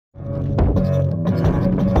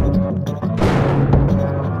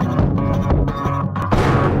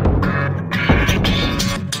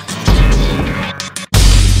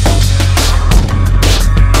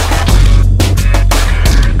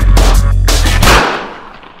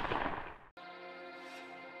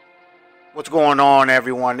What's going on,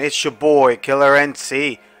 everyone? It's your boy Killer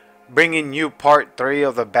NC, bringing you part 3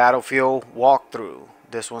 of the Battlefield walkthrough.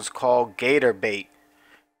 This one's called Gator Bait.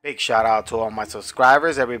 Big shout out to all my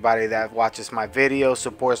subscribers, everybody that watches my videos,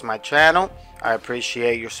 supports my channel. I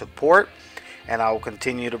appreciate your support, and I will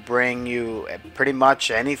continue to bring you pretty much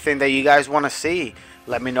anything that you guys want to see.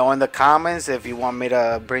 Let me know in the comments if you want me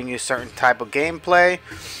to bring you certain type of gameplay.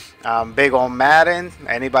 I'm big on Madden.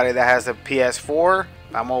 Anybody that has a PS4,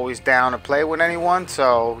 I'm always down to play with anyone,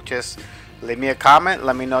 so just leave me a comment,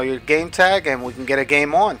 let me know your game tag, and we can get a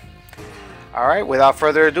game on. Alright, without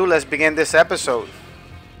further ado, let's begin this episode.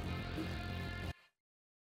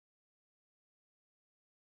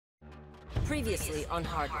 Previously on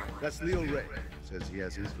Hardline. That's Leo Ray. Says he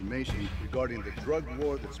has information regarding the drug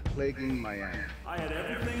war that's plaguing Miami. I had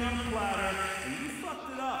everything on the platter, and you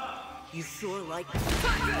fucked it up. You sure like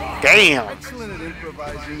Damn! Excellent at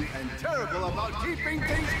improvising and terrible about keeping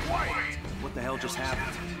things quiet. What the hell just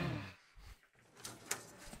happened?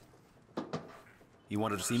 You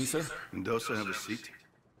wanted to see me, sir? Mendoza, have a seat.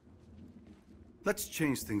 Let's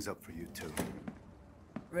change things up for you two.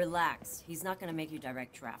 Relax. He's not gonna make you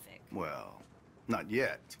direct traffic. Well, not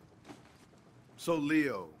yet. So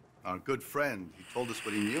Leo, our good friend, he told us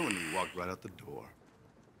what he knew and he walked right out the door.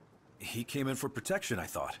 He came in for protection, I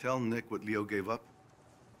thought. Tell Nick what Leo gave up.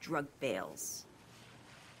 Drug bales.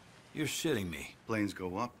 You're shitting me. Planes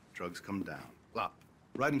go up, drugs come down. Up,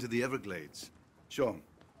 right into the Everglades. Show him.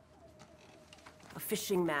 A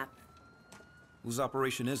fishing map. Whose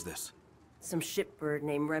operation is this? Some shipbird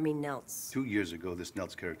named Remy Neltz. 2 years ago, this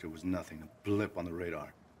Neltz character was nothing, a blip on the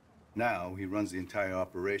radar. Now, he runs the entire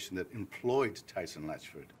operation that employed Tyson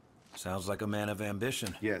Latchford. Sounds like a man of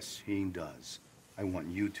ambition. Yes, he does. I want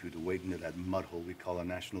you two to wade into that mud hole we call a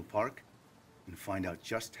national park and find out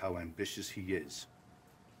just how ambitious he is.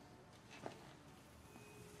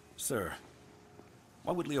 Sir,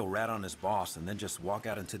 why would Leo rat on his boss and then just walk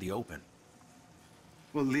out into the open?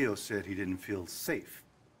 Well, Leo said he didn't feel safe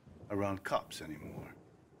around cops anymore.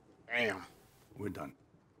 Damn. We're done.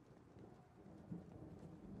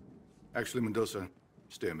 Actually, Mendoza,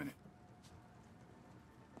 stay a minute.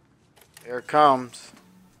 Here it comes.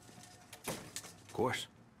 Of course.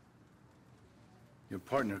 Your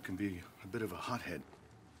partner can be a bit of a hothead.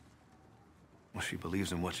 Well, she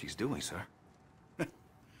believes in what she's doing, sir.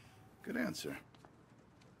 Good answer.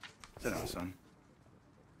 Sit down, son.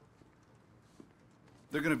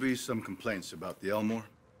 There are going to be some complaints about the Elmore.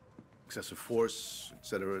 Excessive force,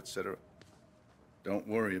 etc., etc. Don't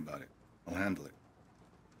worry about it. I'll handle it.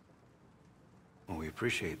 Well, we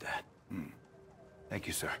appreciate that. Thank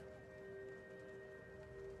you, sir.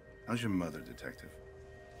 How's your mother, Detective?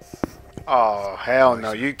 Oh, hell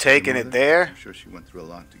no. You taking it there? I'm sure she went through a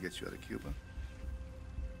lot to get you out of Cuba.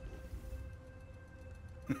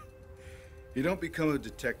 You don't become a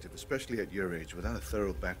detective, especially at your age, without a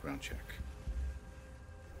thorough background check.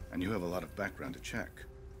 And you have a lot of background to check.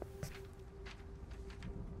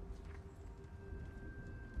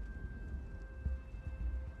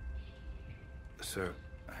 Sir,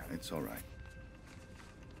 It's all right.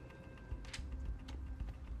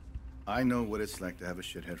 I know what it's like to have a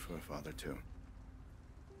shithead for a father, too.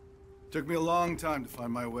 Took me a long time to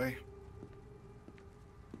find my way.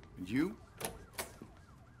 And you?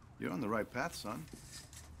 You're on the right path, son.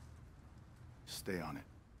 Stay on it.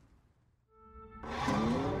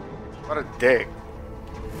 What a dick.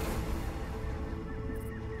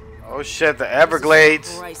 Oh shit, the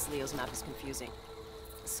Everglades. Christ, Leo's map is confusing.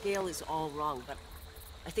 The scale is all wrong, but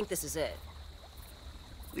I think this is it.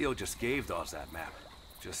 Leo just gave Dawes that map.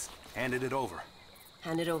 Just handed it over.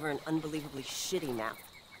 Handed over an unbelievably shitty map.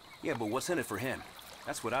 Yeah, but what's in it for him?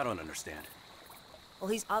 That's what I don't understand. Well,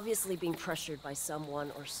 he's obviously being pressured by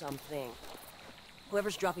someone or something.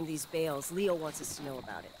 Whoever's dropping these bales, Leo wants us to know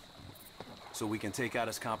about it. So we can take out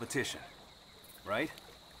his competition, right?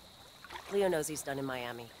 Leo knows he's done in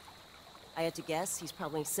Miami. I had to guess he's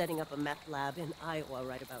probably setting up a meth lab in Iowa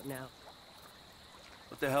right about now.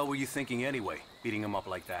 What the hell were you thinking anyway, beating him up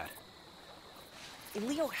like that?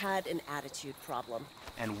 Leo had an attitude problem.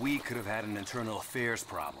 And we could have had an internal affairs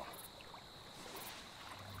problem.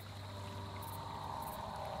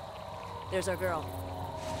 There's our girl.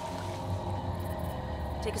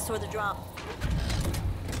 Take us toward the drop.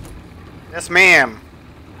 Yes, ma'am.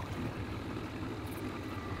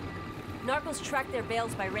 Narcos track their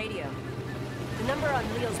bales by radio. The number on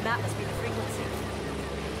Leo's map must be the frequency.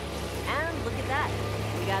 And look at that.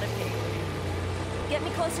 We got a pig. Get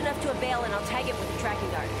me close enough to a bale and I'll tag it with a tracking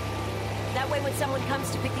dart. That way when someone comes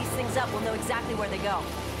to pick these things up, we'll know exactly where they go.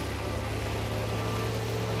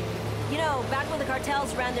 You know, back when the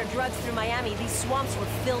cartels ran their drugs through Miami, these swamps were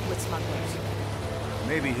filled with smugglers.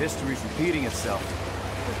 Maybe history's repeating itself.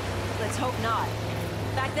 Let's hope not.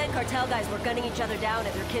 Back then, cartel guys were gunning each other down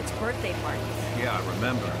at their kids' birthday parties. Yeah, I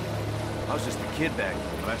remember. I was just a kid back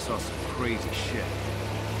then, but I saw some crazy shit.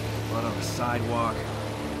 Blood on the sidewalk,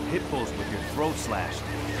 pit bulls with your throat slashed.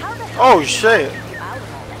 How the hell did shit. you out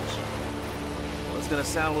of all that shit? Well, it's gonna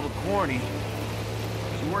sound a little corny.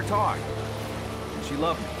 She worked hard, and she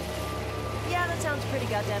loved me. Yeah, that sounds pretty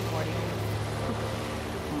goddamn corny.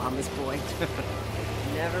 Mama's boy.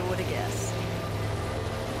 Never would have guessed.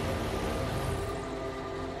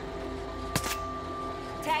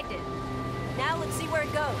 Tagged it. Now let's see where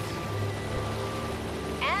it goes.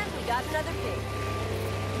 And we got another pig.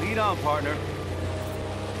 Lead on, partner.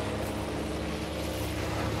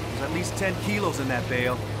 There's at least 10 kilos in that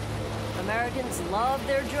bale. Americans love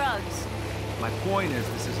their drugs. My point is,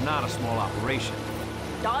 this is not a small operation.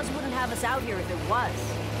 Dawes wouldn't have us out here if it was.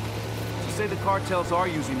 So say the cartels are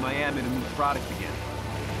using Miami to move product again.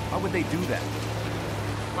 Why would they do that?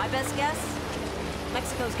 My best guess?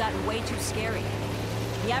 Mexico's gotten way too scary.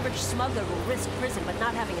 The average smuggler will risk prison but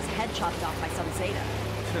not having his head chopped off by some Zeta.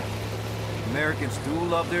 Americans do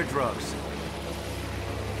love their drugs.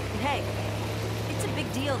 And hey, it's a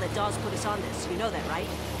big deal that Dawes put us on this. You know that, right?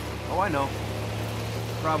 Oh, I know.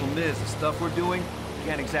 The problem is, the stuff we're doing, you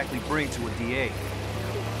can't exactly bring to a DA.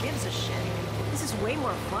 Who gives a shit? This is way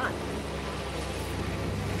more fun.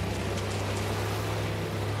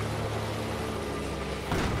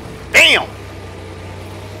 Damn!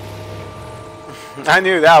 I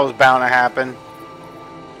knew that was bound to happen.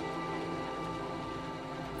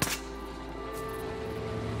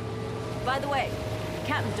 By the way,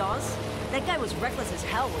 Captain Dawes, that guy was reckless as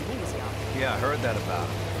hell when he was young. Yeah, I heard that about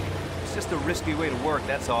him. It's just a risky way to work,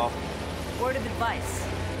 that's all. Word of advice.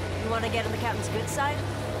 You want to get on the captain's good side?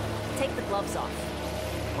 Take the gloves off.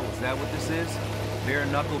 Oh, is that what this is?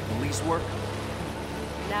 Bare-knuckle police work?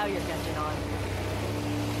 Now you're catching on.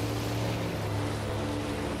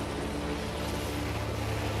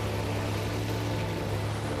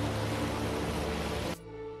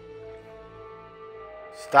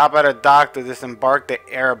 Stop at a dock to disembark the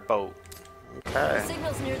airboat. The Okay.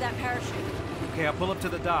 signal's near that parachute. Okay, I'll pull up to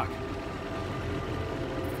the dock.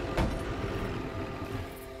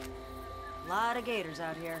 Lot of gators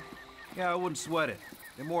out here. Yeah, I wouldn't sweat it.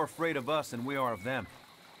 They're more afraid of us than we are of them.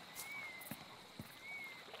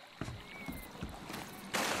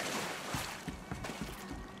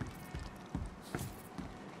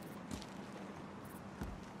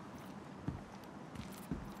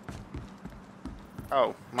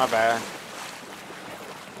 Oh, my bad.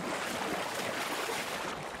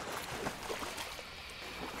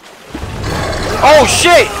 Oh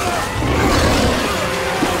shit!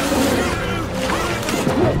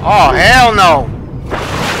 Oh hell no!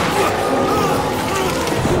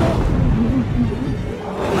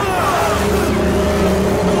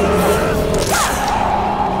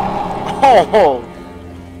 Oh!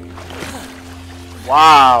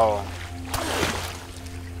 Wow!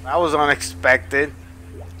 That was unexpected.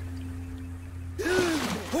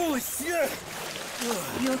 Holy shit!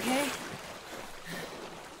 You okay?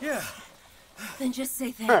 Yeah, Then just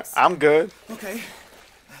say thanks. I'm good. okay.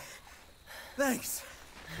 Thanks.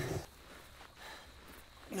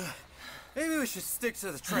 Maybe we should stick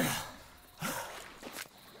to the trail.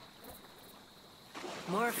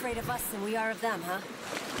 More afraid of us than we are of them, huh?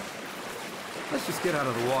 Let's just get out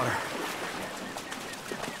of the water.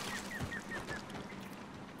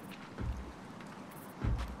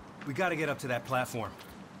 We gotta get up to that platform.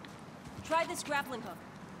 Try this grappling hook.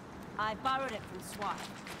 I borrowed it from SWAT.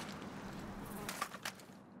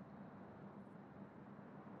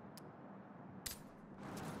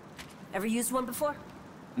 Ever used one before?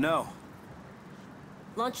 No.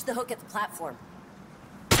 Launch the hook at the platform.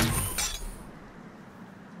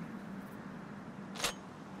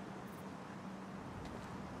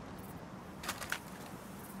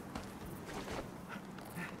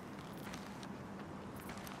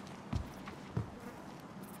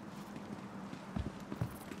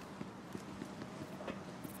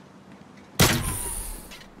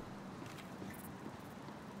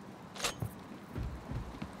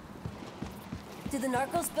 Did the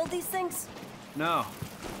narcos build these things? No.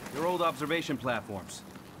 They're old observation platforms.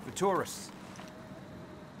 For tourists.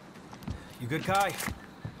 You good, Kai?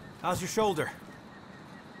 How's your shoulder?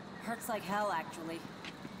 Hurts like hell, actually.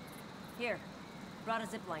 Here, brought a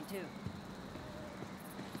zipline too.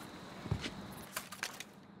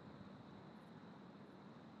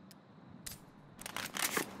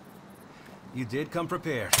 You did come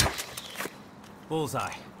prepared.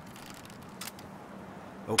 Bullseye.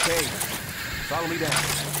 Okay. Follow me down.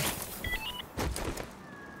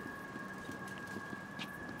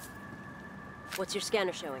 What's your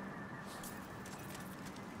scanner showing?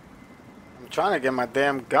 I'm trying to get my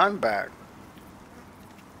damn gun back.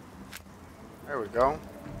 There we go.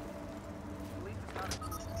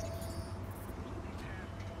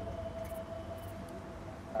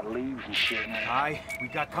 Leaves and shit, man. Aye, we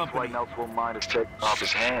got company. White Nelts won't mind us taking off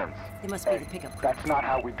his hands. They must be the pickup crew. That's not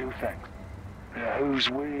how we do things. Yeah, who's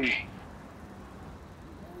we?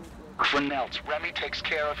 For Nelts, Remy takes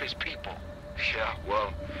care of his people. Yeah,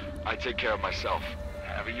 well, I take care of myself.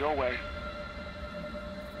 Have it your way.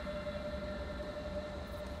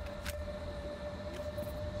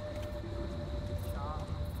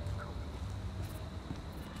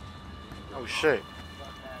 Oh shit.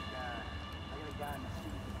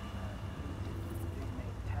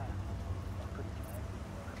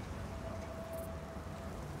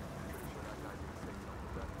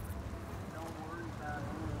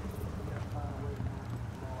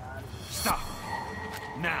 Stop.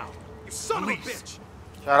 Now. You son of a bitch.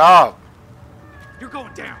 Shut up. You're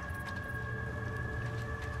going down.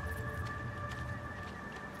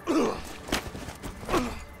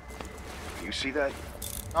 You see that?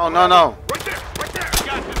 Oh, no, no. Right there. Right there.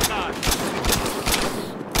 Got this guy.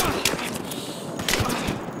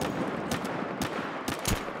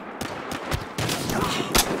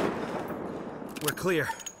 We're clear.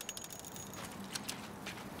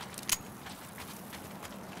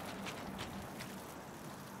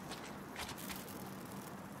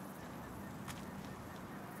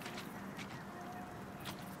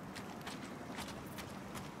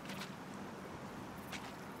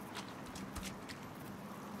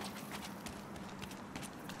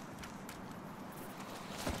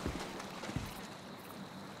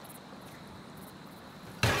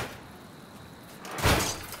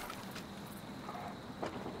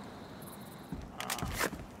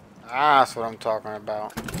 That's what I'm talking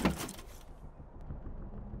about.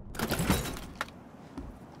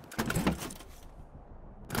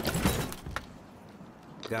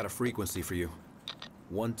 Got a frequency for you.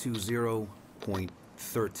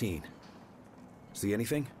 120.13. See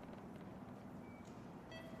anything?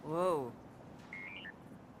 Whoa.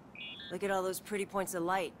 Look at all those pretty points of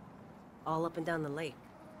light. All up and down the lake.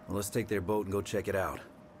 Well, let's take their boat and go check it out.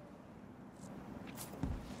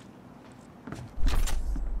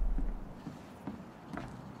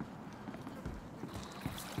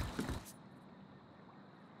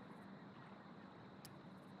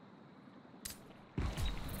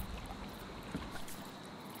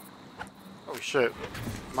 Oh shit.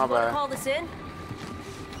 My You wanna bad. call this in?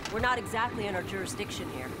 We're not exactly in our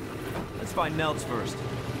jurisdiction here. Let's find Nelts first.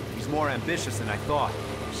 He's more ambitious than I thought.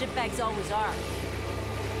 Shitbags always are.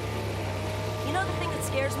 You know the thing that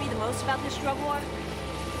scares me the most about this drug war?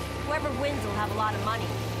 Whoever wins will have a lot of money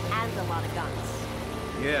and a lot of guns.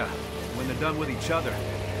 Yeah, when they're done with each other,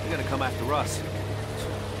 they're gonna come after us.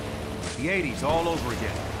 The 80s all over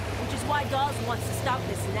again. Which is why Dawes wants to stop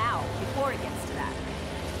this now, before it gets to that.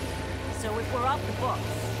 So if we're off the books,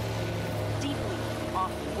 deeply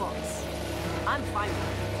off the books, I'm fine with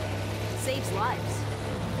it. It saves lives.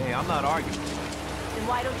 Hey, I'm not arguing. Then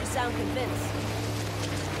why don't you sound convinced?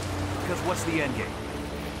 Because what's the end game?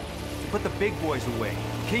 Put the big boys away,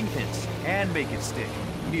 kingpins, and make it stick.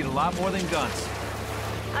 You need a lot more than guns.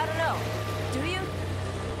 I don't know. Do you?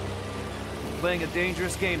 Playing a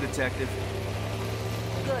dangerous game, Detective.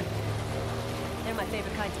 Good. They're my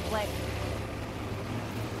favorite kind to play.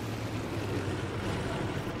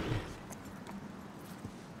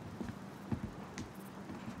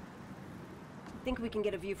 Think we can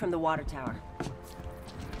get a view from the water tower.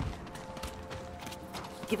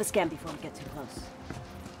 Give a scan before we get too close.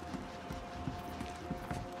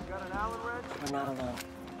 Got an Allen wrench? We're not alone.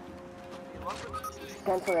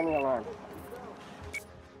 Scan for any alarm.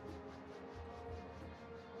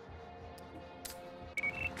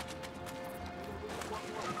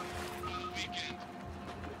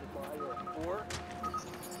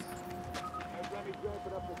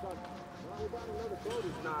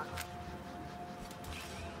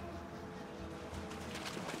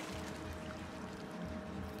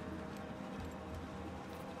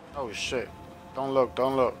 Oh shit. Don't look,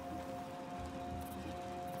 don't look.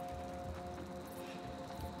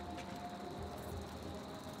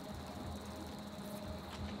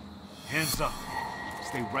 Hands up.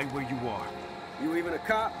 Stay right where you are. You even a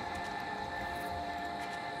cop?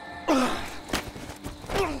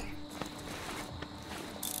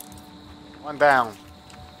 One down.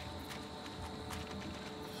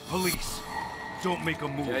 Police, don't make a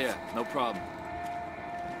move. Yeah, no problem.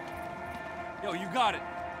 Yo, you got it.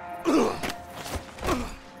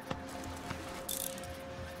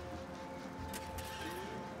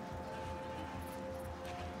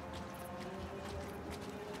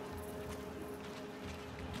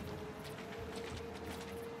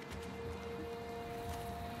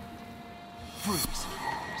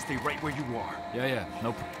 Stay right where you are. Yeah,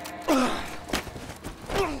 nope.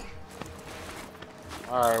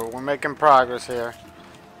 Alright, we're making progress here.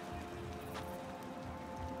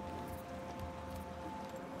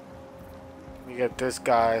 We get this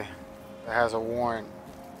guy that has a warrant.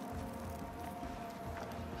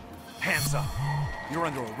 Hands up. You're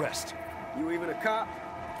under arrest. You even a cop?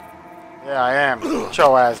 Yeah, I am. Get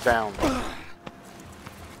your ass down.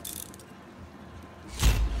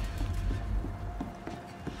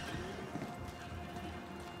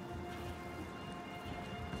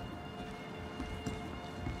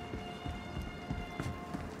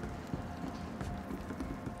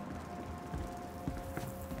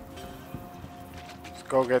 Let's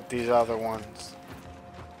go get these other ones.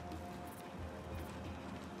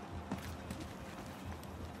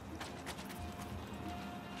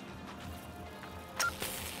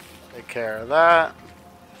 Take care of that.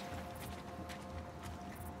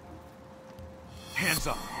 Hands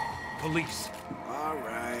up. Police. All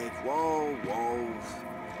right. Whoa, whoa.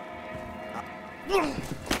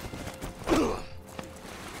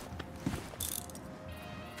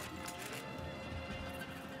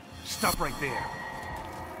 Stop right there.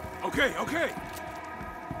 Okay.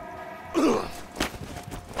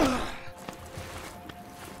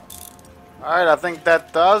 Alright, I think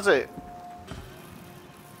that does it.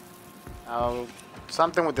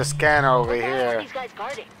 Something with the scanner over here. These guys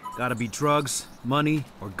guarding. Gotta be drugs, money,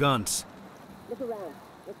 or guns. Look around.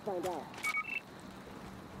 Let's find out.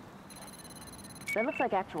 That looks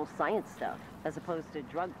like actual science stuff, as opposed to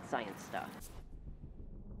drug science stuff.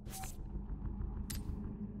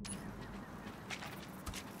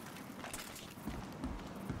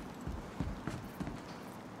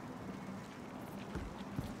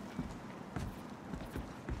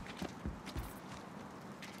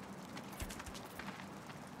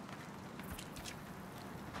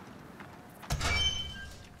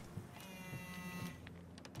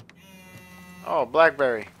 Oh,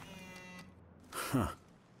 BlackBerry.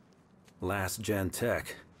 Last gen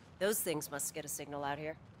tech. Those things must get a signal out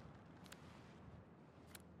here.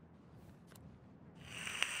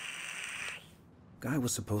 Guy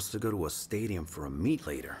was supposed to go to a stadium for a meet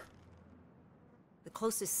later. The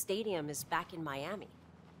closest stadium is back in Miami.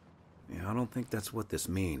 Yeah, I don't think that's what this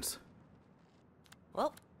means.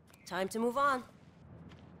 Well, time to move on.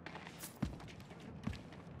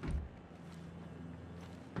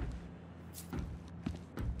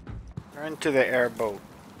 Turn to the airboat.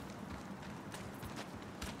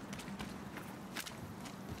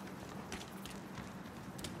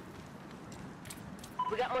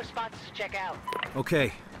 We got more spots to check out.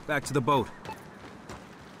 Okay, back to the boat.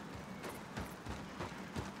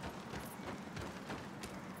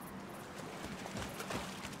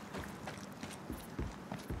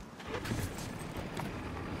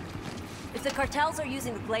 If the cartels are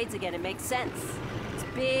using the blades again, it makes sense. It's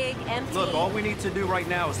big, empty. Look, all we need to do right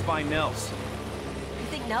now is find Nels. You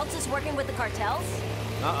think Nelts is working with the cartels?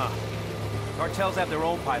 Cartels have their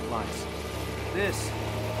own pipelines. This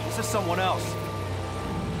is someone else.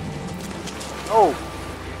 Oh,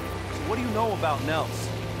 So what do you know about Nels?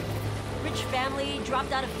 Rich family,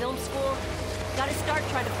 dropped out of film school. Got to start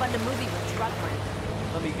trying to fund a movie with drug money.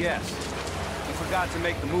 Let me guess. He forgot to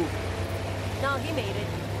make the movie. No, he made it.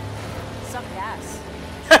 Sucked ass.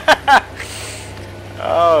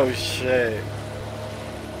 oh shit.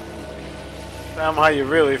 Tell 'em how you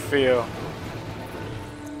really feel.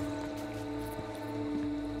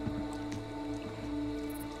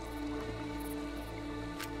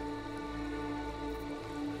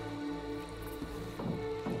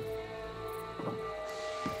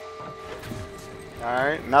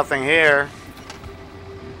 Alright, nothing here.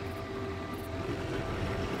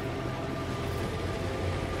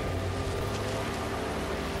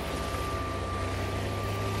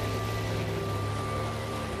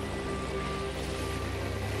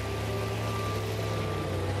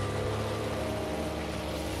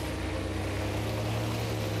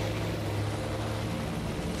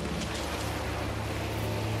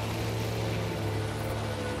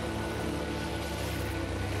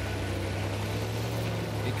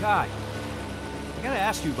 Hey, Kai. I gotta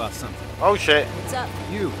ask you about something. Oh shit. What's up?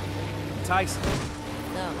 You, Tyson.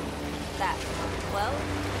 No. That. Well,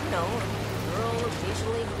 you know, a girl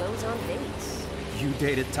occasionally goes on dates. You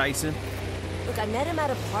dated Tyson? Look, I met him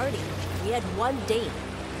at a party. We had one date.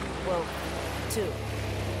 Well, two.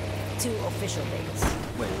 Two official dates.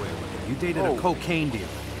 Wait. You dated a cocaine dealer.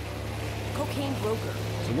 Cocaine broker.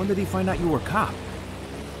 So when did he find out you were a cop?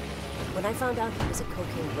 When I found out he was a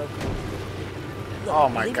cocaine broker. Look, Oh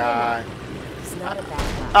my believe it or god. not, he's not a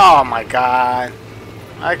bad guy. Oh my god.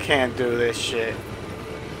 I can't do this shit.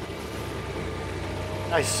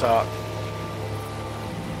 I suck.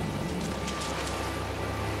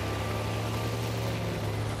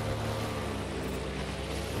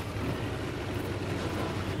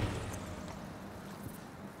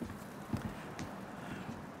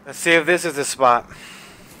 Let's see if this is the spot.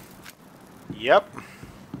 Yep.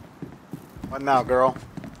 What now, girl?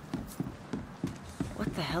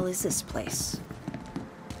 What the hell is this place?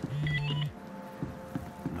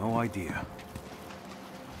 No idea.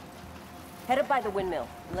 Head up by the windmill,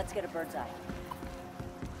 and let's get a bird's eye.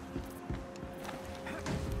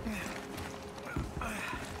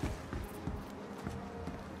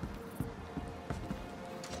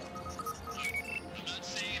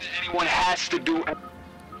 Anyone has to do.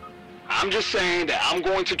 I'm just saying that I'm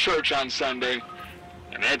going to church on Sunday,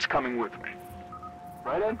 and Ed's coming with me.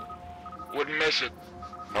 Right, Ed? Wouldn't miss it.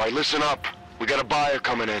 All right, listen up. We got a buyer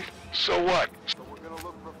coming in. So what? So we're gonna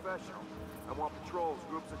look professional. I want patrols,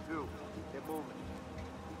 groups of 2. Get moving.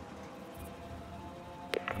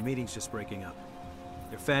 The meeting's just breaking up.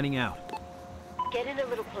 They're fanning out. Get in a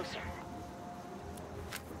little closer.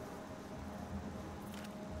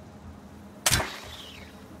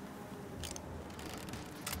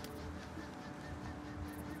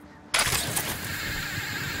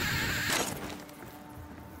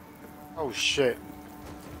 Oh shit.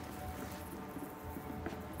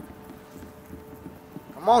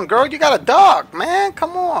 Come on, girl, you got a dog, man.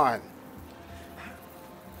 Come on.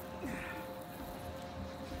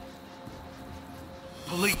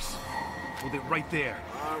 Police! Oh, they're right there.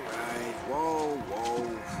 All right. Whoa, whoa.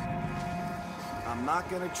 I'm not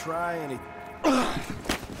gonna try any.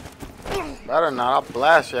 Better not, I'll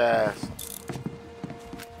blast your ass.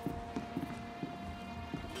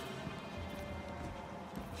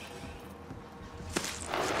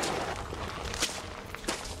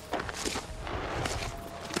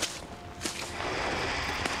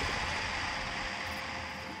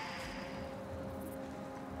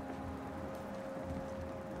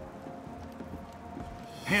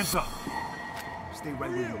 Hands up. Stay right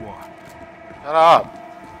where you are. Shut up.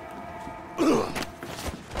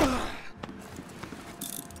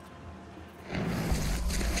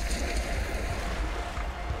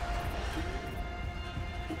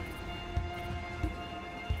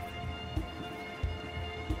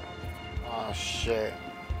 Oh shit.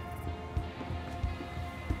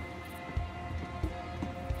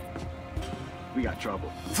 We got trouble.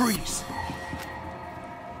 Freeze!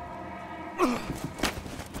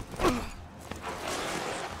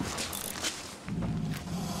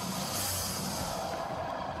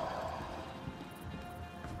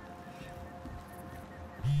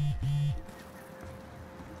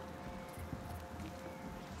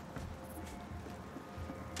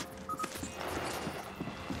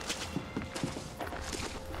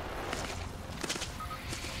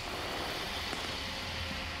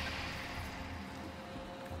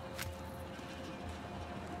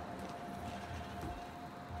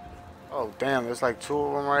 Oh damn, there's like 2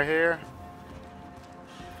 of them right here.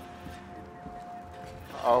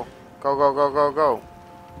 Uh oh, go, go, go, go, go.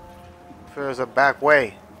 There's a back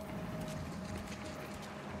way.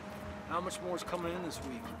 How much more is coming in this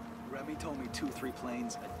week? Remy told me 2-3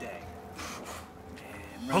 planes a day.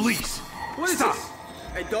 Man, Remy. Police! What is Stop! this?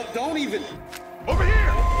 Hey, don't even. Over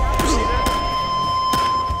here!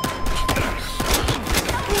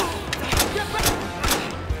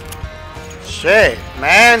 Shit,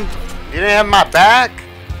 man. You didn't have my back?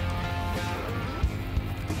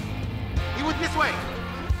 He went this way.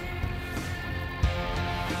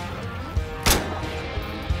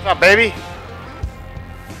 What's up, baby?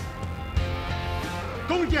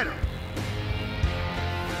 Go and get him.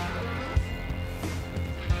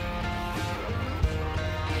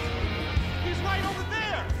 He's right over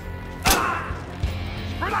there!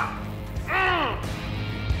 Spread out!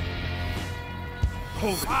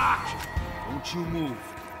 Hold it. Don't you move.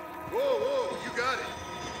 Whoa, whoa, you got it.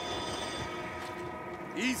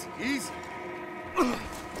 Easy, easy.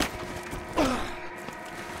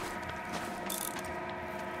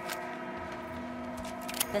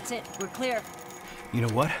 That's it. We're clear. You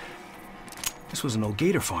know what? This was an old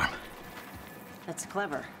Gator farm. That's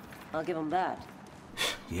clever. I'll give them that.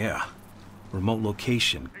 Yeah. Remote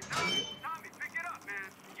location. Tommy, pick it up, man.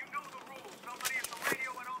 You know the rules. Somebody at the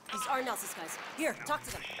radio and all... These are Nelson's guys. Here, talk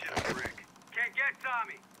to them. Can't get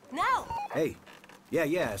Tommy. Now! Hey.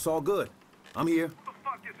 Yeah, it's all good. I'm here. Who the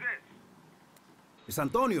fuck is this? It's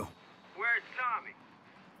Antonio. Where's Tommy?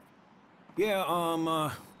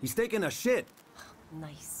 Yeah, he's taking a shit.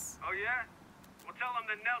 Nice. Oh, yeah? Well, tell him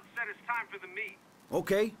that Nels said it's time for the meet.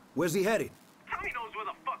 Okay, where's he headed? Tommy knows where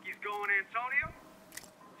the fuck he's going, Antonio.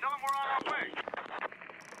 Tell him we're on our way.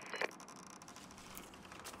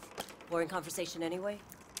 Boring conversation anyway?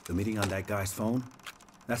 The meeting on that guy's phone?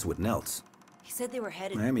 That's with Nelts. He said they were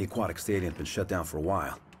headed... Miami Aquatic Stadium's been shut down for a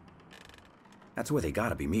while. That's where they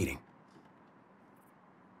gotta be meeting.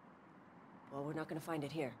 Well, we're not gonna find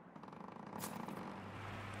it here.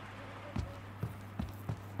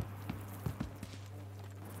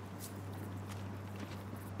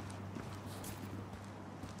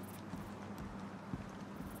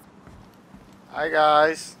 Hi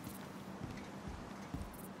guys.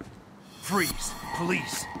 Freeze!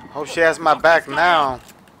 Police! Hope she has my back now.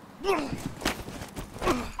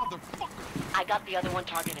 I got the other one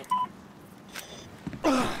targeted.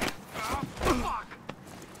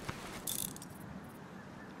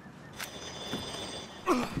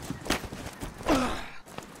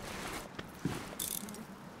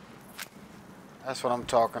 That's what I'm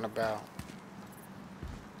talking about.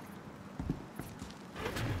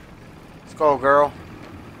 Let's go, girl.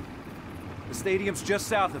 The stadium's just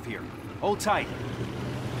south of here. Hold tight.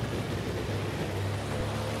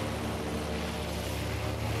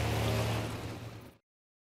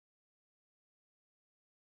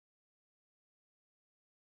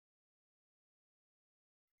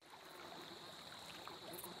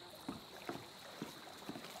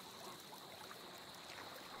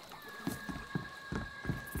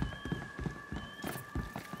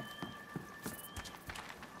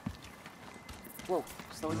 Whoa,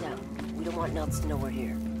 slow it down. We don't want Nelts to know we're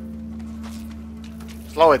here.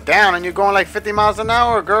 Slow it down, and you're going like 50 miles an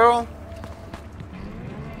hour, girl.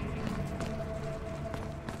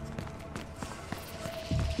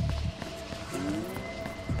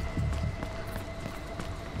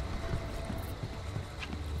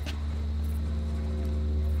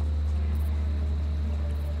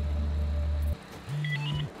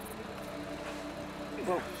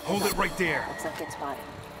 Whoa. Hold it right there. Looks like it's spotted.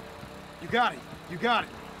 You got it. You got it.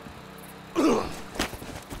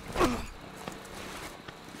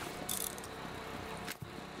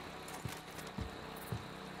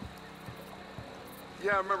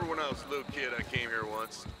 Yeah, I remember when I was a little kid, I came here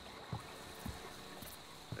once.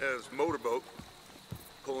 It was a motorboat.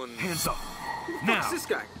 Pulling... Hands up. Who the Now. fuck's this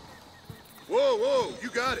guy? Whoa, whoa, you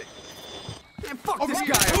got it. Man, fuck this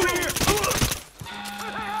guy. Over here!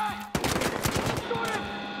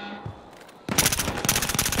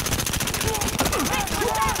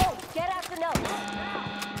 Get after Nelts.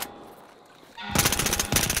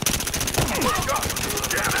 God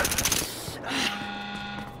damn it!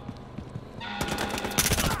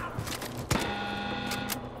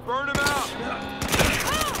 Burn him out!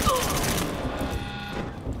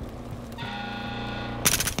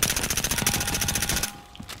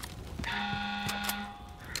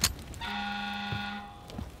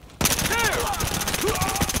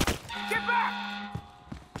 Get back!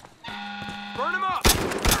 Burn him up!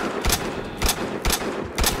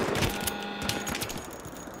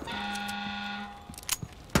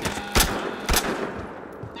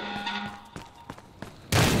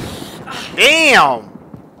 Damn!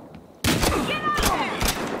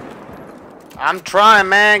 I'm trying,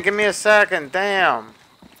 man. Give me a second. Damn.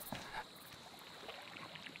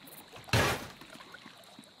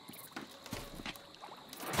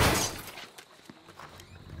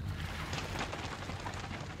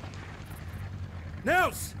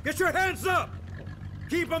 Nels, get your hands up!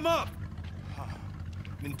 Keep them up!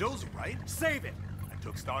 Mendoza, right? Save it! I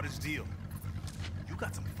took Starter's deal. You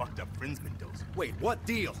got some fucked up friends, Mendoza. Wait, what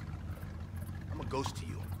deal? I'm a ghost to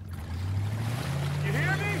you. You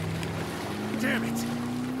hear me? Damn it!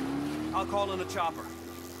 I'll call in a chopper.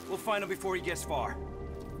 We'll find him before he gets far.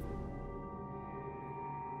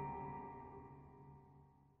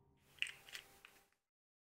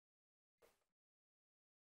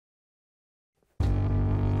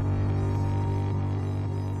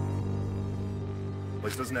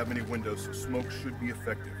 Place doesn't have many windows, so smoke should be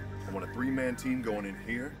effective. I want a three-man team going in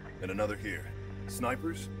here and another here.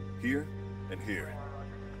 Snipers, here and here.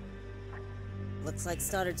 Looks like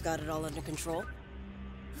Stoddard's got it all under control.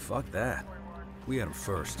 Fuck that. We had him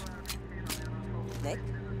first. Nick?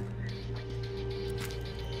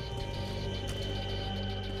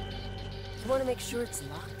 You want to make sure it's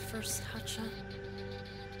locked first, Hotshot?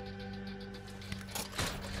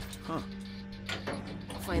 Huh.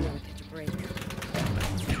 Finally, we catch a break.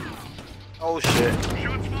 Oh shit.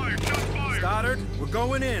 Shots fired! Shots fired! Stoddard, we're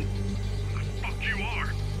going in. Fuck you are!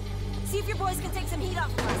 See if your boys can take some heat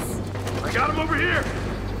off of us. I got him over here!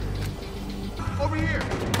 Over here!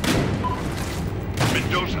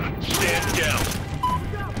 Mendoza, stand down.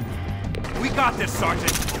 We got this,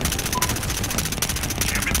 Sergeant!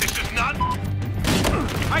 Damn it, this is not...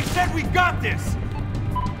 I said we got this!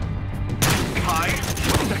 Kai,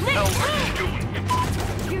 what the hell are you doing?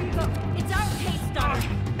 Here you go.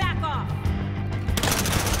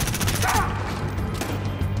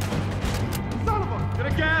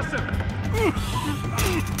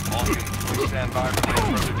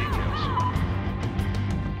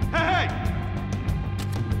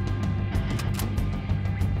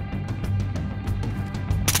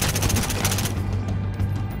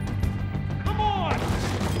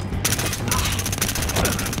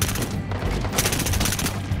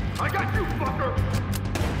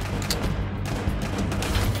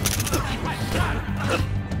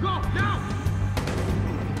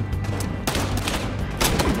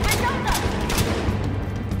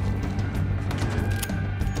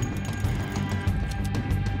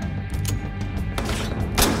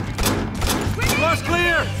 Cost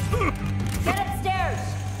clear! Get upstairs!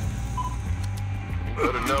 You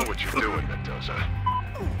better know what you're doing, Mendoza.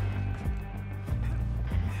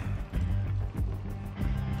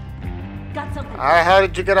 Got something. Alright, how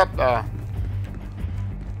did you get up there?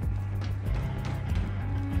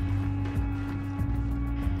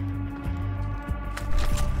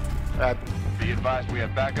 Be advised we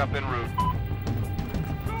have backup en route.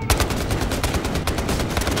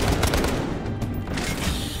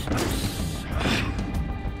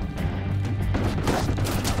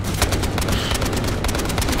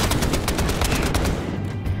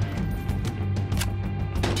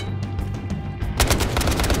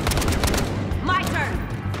 My turn!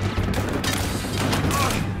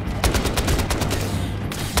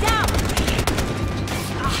 Down!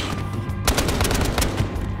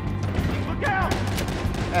 Look out!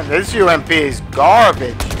 Man, this UMP is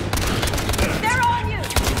garbage. They're on you!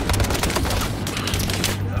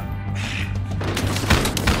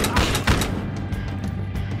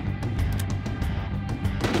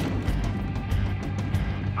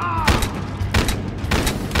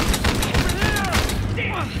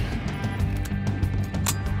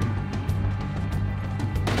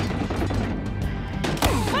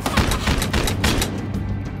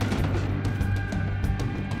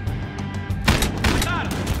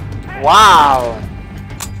 Wow.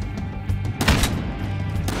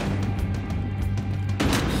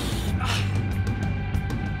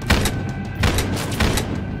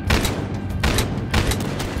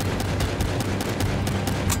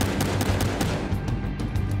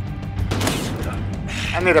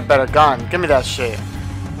 I need a better gun. Give me that shit.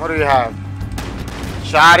 What do you have?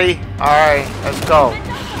 Shotty? Alright, let's go.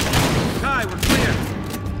 Ty, we're clear.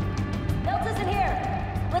 Belt isn't here.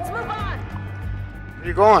 Let's move on. Where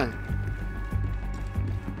you going?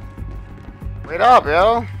 Wait up,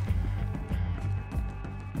 yo.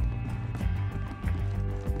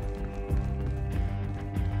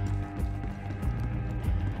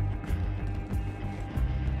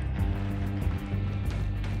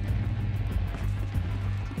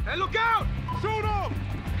 Hey, look out! Shoot him!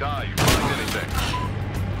 Guy, you find anything?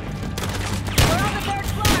 We're on the third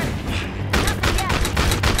floor. Nothing yet.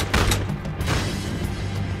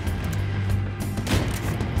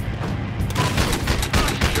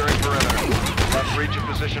 Securing perimeter. Left reach in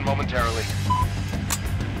position momentarily.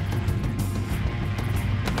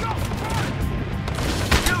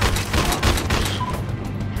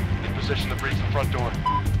 In position to breach the front door.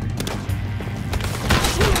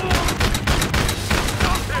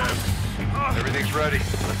 Everything's ready.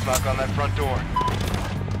 Let's knock on that front door.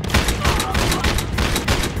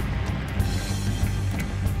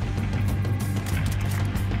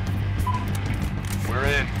 We're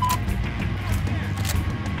in.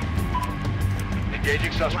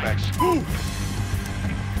 Engaging suspects.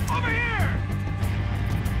 Over here!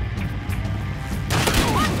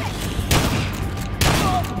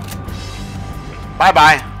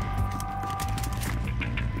 Bye-bye.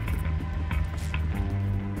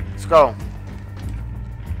 Let's go.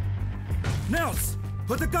 Nels,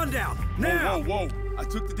 put the gun down, now! Whoa, whoa, I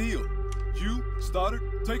took the deal. You,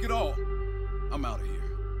 Stoddard, take it all. I'm out of here.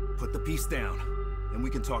 Put the piece down. Then we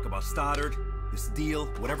can talk about Stoddard, this deal,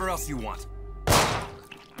 whatever else you want.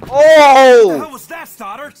 Oh! What the hell was that,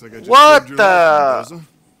 Stoddard? What the?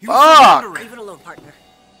 Fuck! Leave it alone, partner.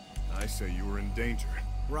 I say you were in danger.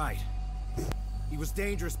 Right. He was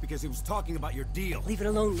dangerous because he was talking about your deal. Leave it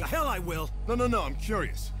alone. The hell I will. No, I'm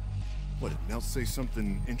curious. What, did Nell say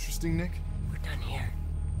something interesting, Nick? We're done here.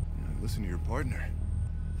 Listen to your partner.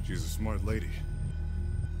 She's a smart lady.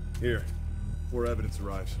 Here, before evidence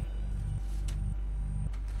arrives.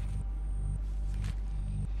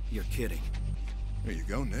 You're kidding. There you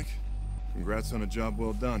go, Nick. Congrats on a job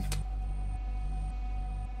well done.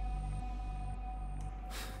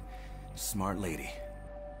 Smart lady.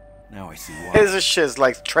 Now I see why. This shit's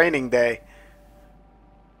like training day.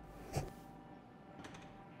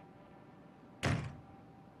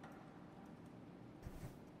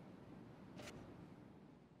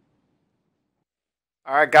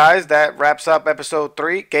 Alright guys, that wraps up episode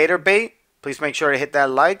 3, Gator Bait. Please make sure to hit that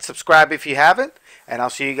like, subscribe if you haven't, and I'll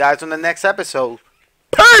see you guys on the next episode.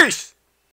 Peace!